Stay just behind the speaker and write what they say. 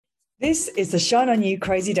This is the Shine On You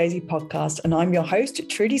Crazy Daisy podcast, and I'm your host,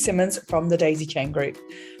 Trudy Simmons from the Daisy Chain Group,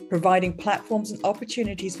 providing platforms and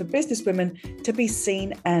opportunities for businesswomen to be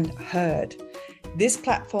seen and heard. This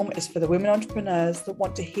platform is for the women entrepreneurs that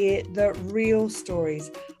want to hear the real stories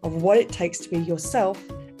of what it takes to be yourself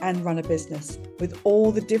and run a business with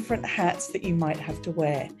all the different hats that you might have to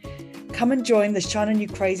wear. Come and join the Shine On You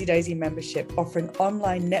Crazy Daisy membership, offering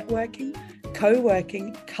online networking,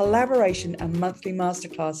 co-working, collaboration, and monthly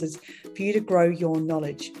masterclasses for you to grow your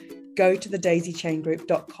knowledge. Go to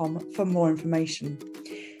thedaisychaingroup.com for more information.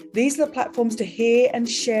 These are the platforms to hear and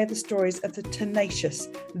share the stories of the tenacious,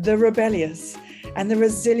 the rebellious, and the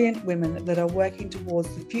resilient women that are working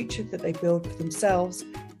towards the future that they build for themselves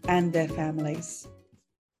and their families.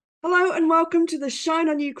 Hello and welcome to the Shine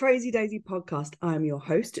On You Crazy Daisy podcast. I am your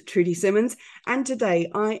host, Trudy Simmons, and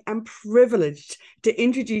today I am privileged to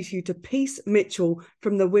introduce you to Peace Mitchell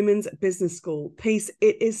from the Women's Business School. Peace,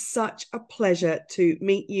 it is such a pleasure to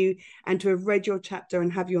meet you and to have read your chapter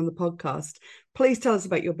and have you on the podcast. Please tell us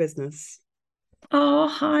about your business. Oh,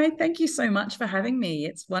 hi. Thank you so much for having me.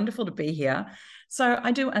 It's wonderful to be here. So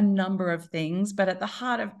I do a number of things, but at the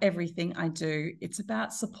heart of everything I do, it's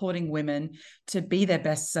about supporting women to be their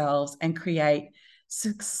best selves and create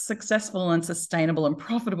successful and sustainable and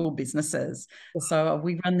profitable businesses. So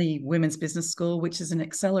we run the Women's Business School, which is an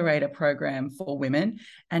accelerator program for women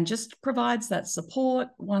and just provides that support,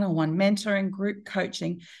 one-on-one mentoring, group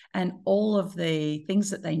coaching, and all of the things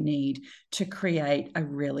that they need to create a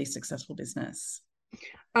really successful business.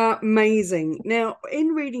 Amazing. Now, in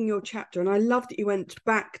reading your chapter, and I love that you went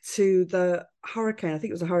back to the hurricane, I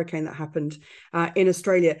think it was a hurricane that happened in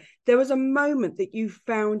Australia. There was a moment that you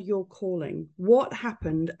found your calling. What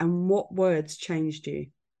happened and what words changed you?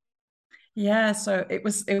 Yeah, so it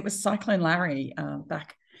was Cyclone Larry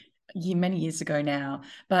back many years ago now,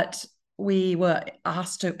 but we were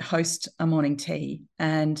asked to host a morning tea,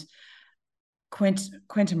 and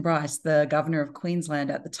Quentin Bryce, the governor of Queensland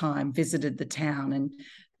at the time, visited the town, and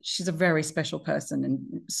she's a very special person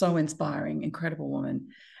and so inspiring, incredible woman.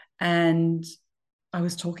 And I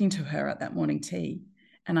was talking to her at that morning tea,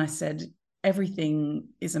 and I said, everything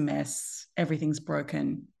is a mess. Everything's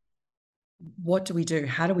broken. What do we do?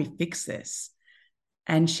 How do we fix this?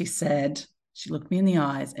 And she looked me in the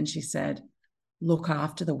eyes and she said, look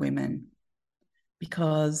after the women,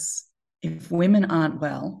 because if women aren't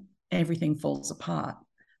well, everything falls apart.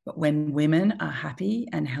 But when women are happy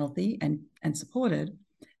and healthy and supported,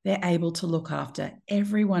 they're able to look after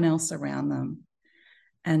everyone else around them.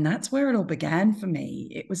 And that's where it all began for me.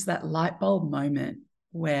 It was that light bulb moment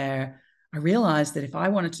where I realized that if I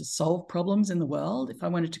wanted to solve problems in the world, if I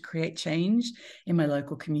wanted to create change in my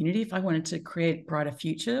local community, if I wanted to create a brighter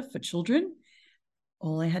future for children,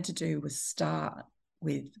 all I had to do was start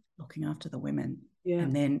with looking after the women. Yeah.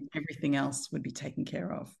 And then everything else would be taken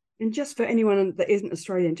care of. And just for anyone that isn't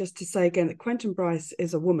Australian, just to say again that Quentin Bryce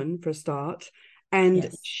is a woman for a start, and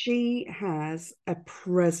yes, she has a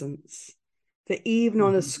presence that even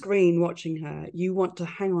on a screen watching her, you want to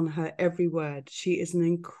hang on her every word. She is an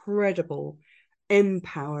incredible,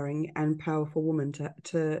 empowering and powerful woman.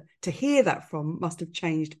 To hear that from must have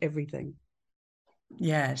changed everything.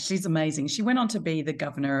 Yeah, she's amazing. She went on to be the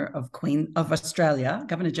Governor of Australia,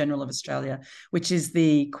 Governor General of Australia, which is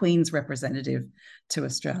the Queen's representative to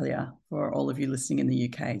Australia for all of you listening in the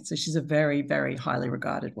UK. So she's a very, very highly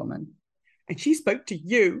regarded woman. And she spoke to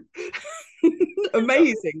you.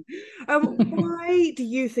 Amazing. Why do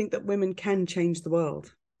you think that women can change the world?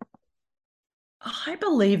 I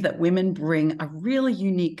believe that women bring a really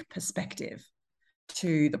unique perspective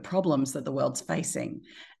to the problems that the world's facing.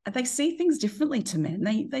 They see things differently to men.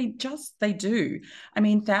 They do. I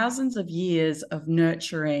mean, thousands of years of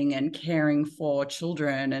nurturing and caring for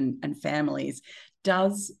children and families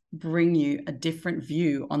does bring you a different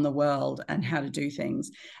view on the world and how to do things.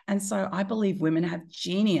 And so I believe women have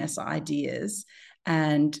genius ideas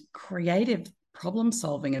and creative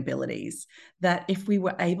problem-solving abilities that if we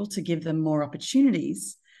were able to give them more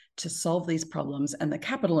opportunities to solve these problems and the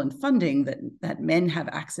capital and funding that men have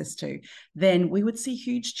access to, then we would see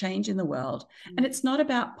huge change in the world. And it's not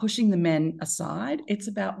about pushing the men aside. It's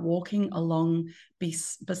about walking along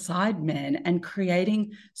beside men and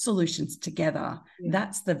creating solutions together. Yeah.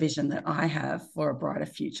 That's the vision that I have for a brighter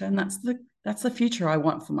future. And that's the future I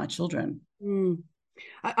want for my children.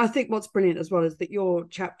 I think what's brilliant as well is that your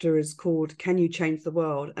chapter is called Can You Change the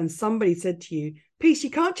World? And somebody said to you, Peace,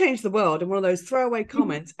 you can't change the world, in one of those throwaway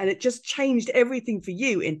comments, and it just changed everything for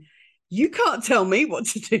you. You can't tell me what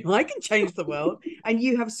to do. I can change the world. And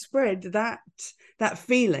you have spread that that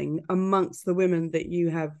feeling amongst the women that you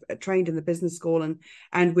have trained in the business school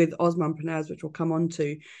and with Osmompreneurs, which we'll come on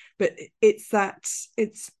to. But it's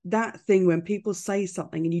that thing when people say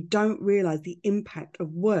something and you don't realize the impact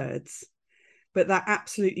of words, but that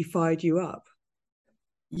absolutely fired you up.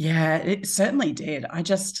 Yeah, it certainly did.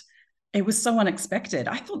 It was so unexpected.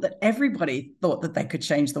 I thought that everybody thought that they could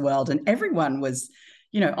change the world, and everyone was,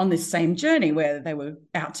 on this same journey where they were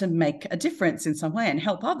out to make a difference in some way and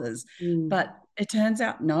help others. But it turns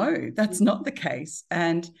out, no, that's not the case.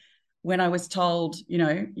 And when I was told,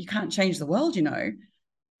 you can't change the world,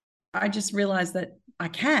 I just realized that I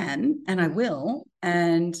can and I will.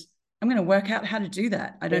 And I'm going to work out how to do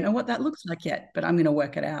that. I don't know what that looks like yet, but I'm going to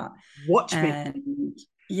work it out. Watch me. And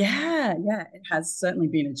yeah, it has certainly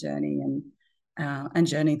been a journey and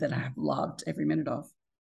journey that I have loved every minute of.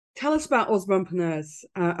 Tell us about Osmompreneurs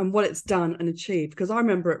and what it's done and achieved, because I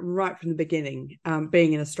remember it right from the beginning,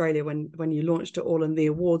 being in Australia when you launched it all, and the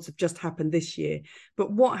awards have just happened this year.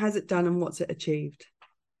 But what has it done and what's it achieved?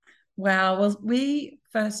 Wow. Well, we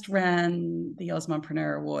first ran the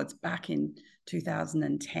Osmompreneur Awards back in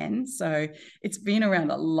 2010. So it's been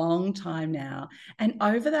around a long time now. And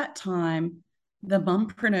over that time, the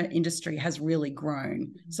mumpreneur industry has really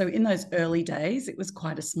grown. So in those early days, it was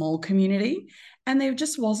quite a small community, and there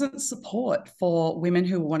just wasn't support for women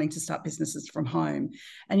who were wanting to start businesses from home.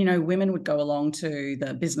 And, women would go along to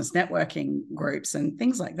the business networking groups and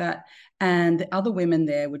things like that. And the other women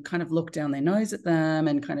there would kind of look down their nose at them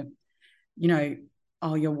and kind of,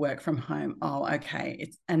 oh, you'll work from home. Oh, okay.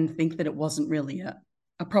 And think that it wasn't really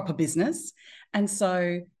a proper business. And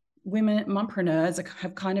so women mumpreneurs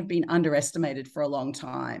have kind of been underestimated for a long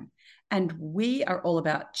time. And we are all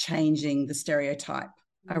about changing the stereotype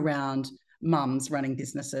around mums running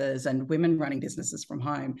businesses and women running businesses from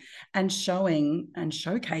home, and showing and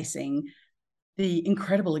showcasing the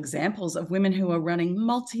incredible examples of women who are running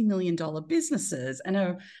multi-million-dollar businesses and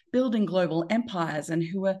are building global empires and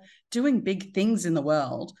who are doing big things in the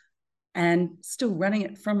world and still running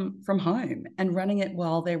it from home and running it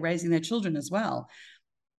while they're raising their children as well.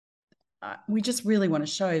 We just really want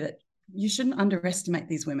to show that you shouldn't underestimate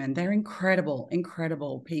these women. They're incredible,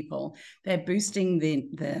 incredible people. They're boosting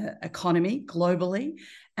the economy globally,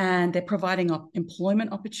 and they're providing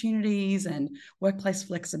employment opportunities and workplace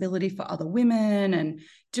flexibility for other women and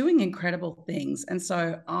doing incredible things. And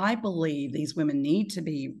so I believe these women need to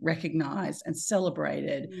be recognized and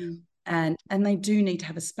celebrated. And they do need to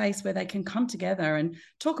have a space where they can come together and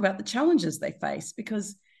talk about the challenges they face,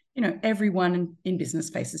 because everyone in business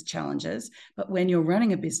faces challenges, but when you're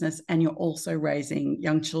running a business and you're also raising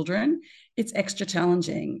young children, it's extra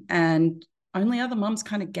challenging, and only other mums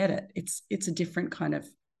kind of get it. It's a different kind of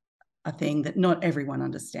a thing that not everyone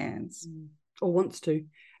understands or wants to.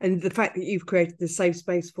 And the fact that you've created this safe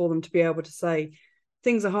space for them to be able to say,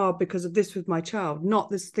 things are hard because of this with my child, not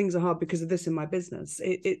this, things are hard because of this in my business.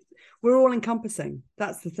 We're all encompassing.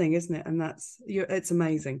 That's the thing, isn't it? And it's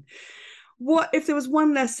amazing. What if there was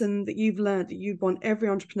one lesson that you've learned that you'd want every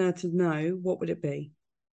entrepreneur to know, what would it be?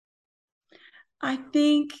 I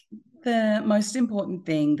think the most important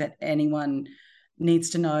thing that anyone needs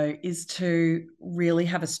to know is to really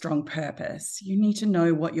have a strong purpose. You need to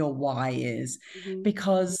know what your why is,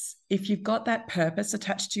 because if you've got that purpose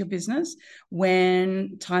attached to your business,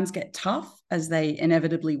 when times get tough, as they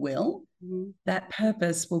inevitably will, that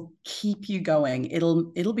purpose will keep you going.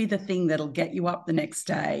 It'll be the thing that'll get you up the next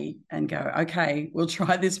day and go, okay, we'll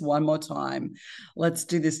try this one more time. Let's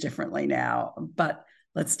do this differently now, but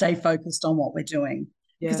let's stay focused on what we're doing.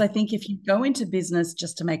 Yeah. Because I think if you go into business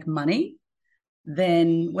just to make money,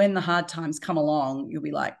 then when the hard times come along, you'll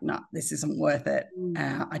be like, no, this isn't worth it.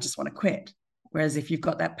 I just want to quit. Whereas if you've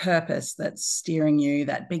got that purpose that's steering you,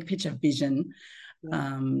 that big picture vision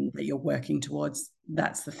that you're working towards,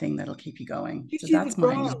 that's the thing that'll keep you going. So that's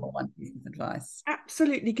my number one piece of advice.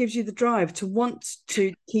 Absolutely gives you the drive to want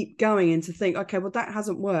to keep going and to think, okay, well, that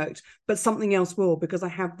hasn't worked, but something else will, because I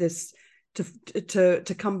have this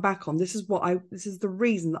to come back on. This is the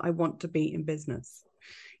reason that I want to be in business.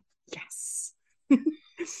 Yes.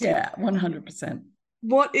 Yeah, 100%.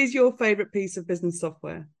 What is your favorite piece of business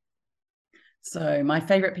software? So my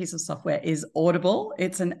favorite piece of software is Audible.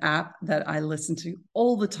 It's an app that I listen to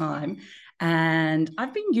all the time, and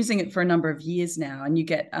I've been using it for a number of years now, and you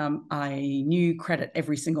get a new credit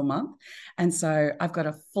every single month. And so I've got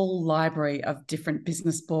a full library of different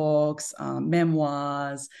business books,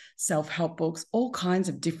 memoirs, self-help books, all kinds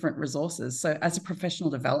of different resources. So as a professional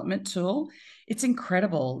development tool, it's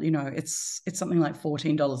incredible. It's something like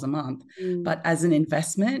 $14 a month, but as an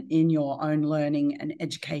investment in your own learning and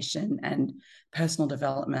education and personal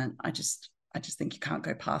development, just think you can't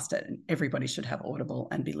go past it. And everybody should have Audible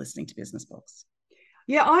and be listening to business books.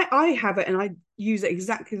 Yeah, I have it and I use it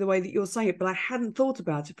exactly the way that you're saying it, but I hadn't thought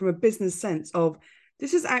about it from a business sense of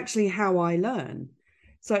this is actually how I learn.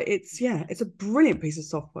 So it's a brilliant piece of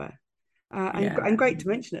software. And great to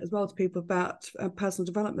mention it as well to people about personal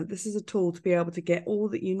development. This is a tool to be able to get all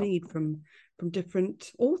that you need from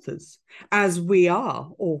different authors, as we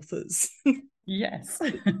are authors. Yes.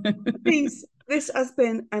 This has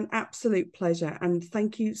been an absolute pleasure. And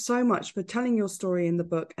thank you so much for telling your story in the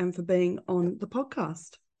book and for being on the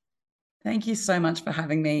podcast. Thank you so much for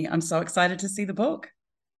having me. I'm so excited to see the book.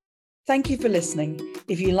 Thank you for listening.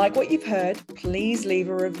 If you like what you've heard, please leave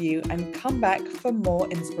a review and come back for more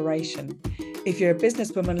inspiration. If you're a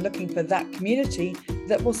businesswoman looking for that community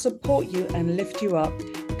that will support you and lift you up,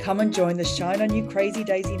 come and join the Shine On You Crazy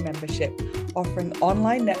Daisy membership, offering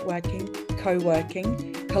online networking,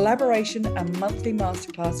 co-working, collaboration and monthly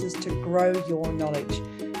masterclasses to grow your knowledge.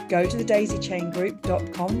 Go to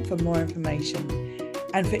thedaisychaingroup.com for more information.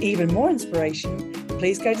 And for even more inspiration,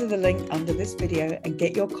 please go to the link under this video and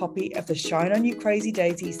get your copy of the Shine On You Crazy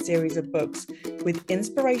Daisy series of books with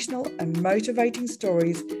inspirational and motivating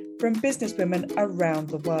stories from businesswomen around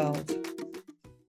the world.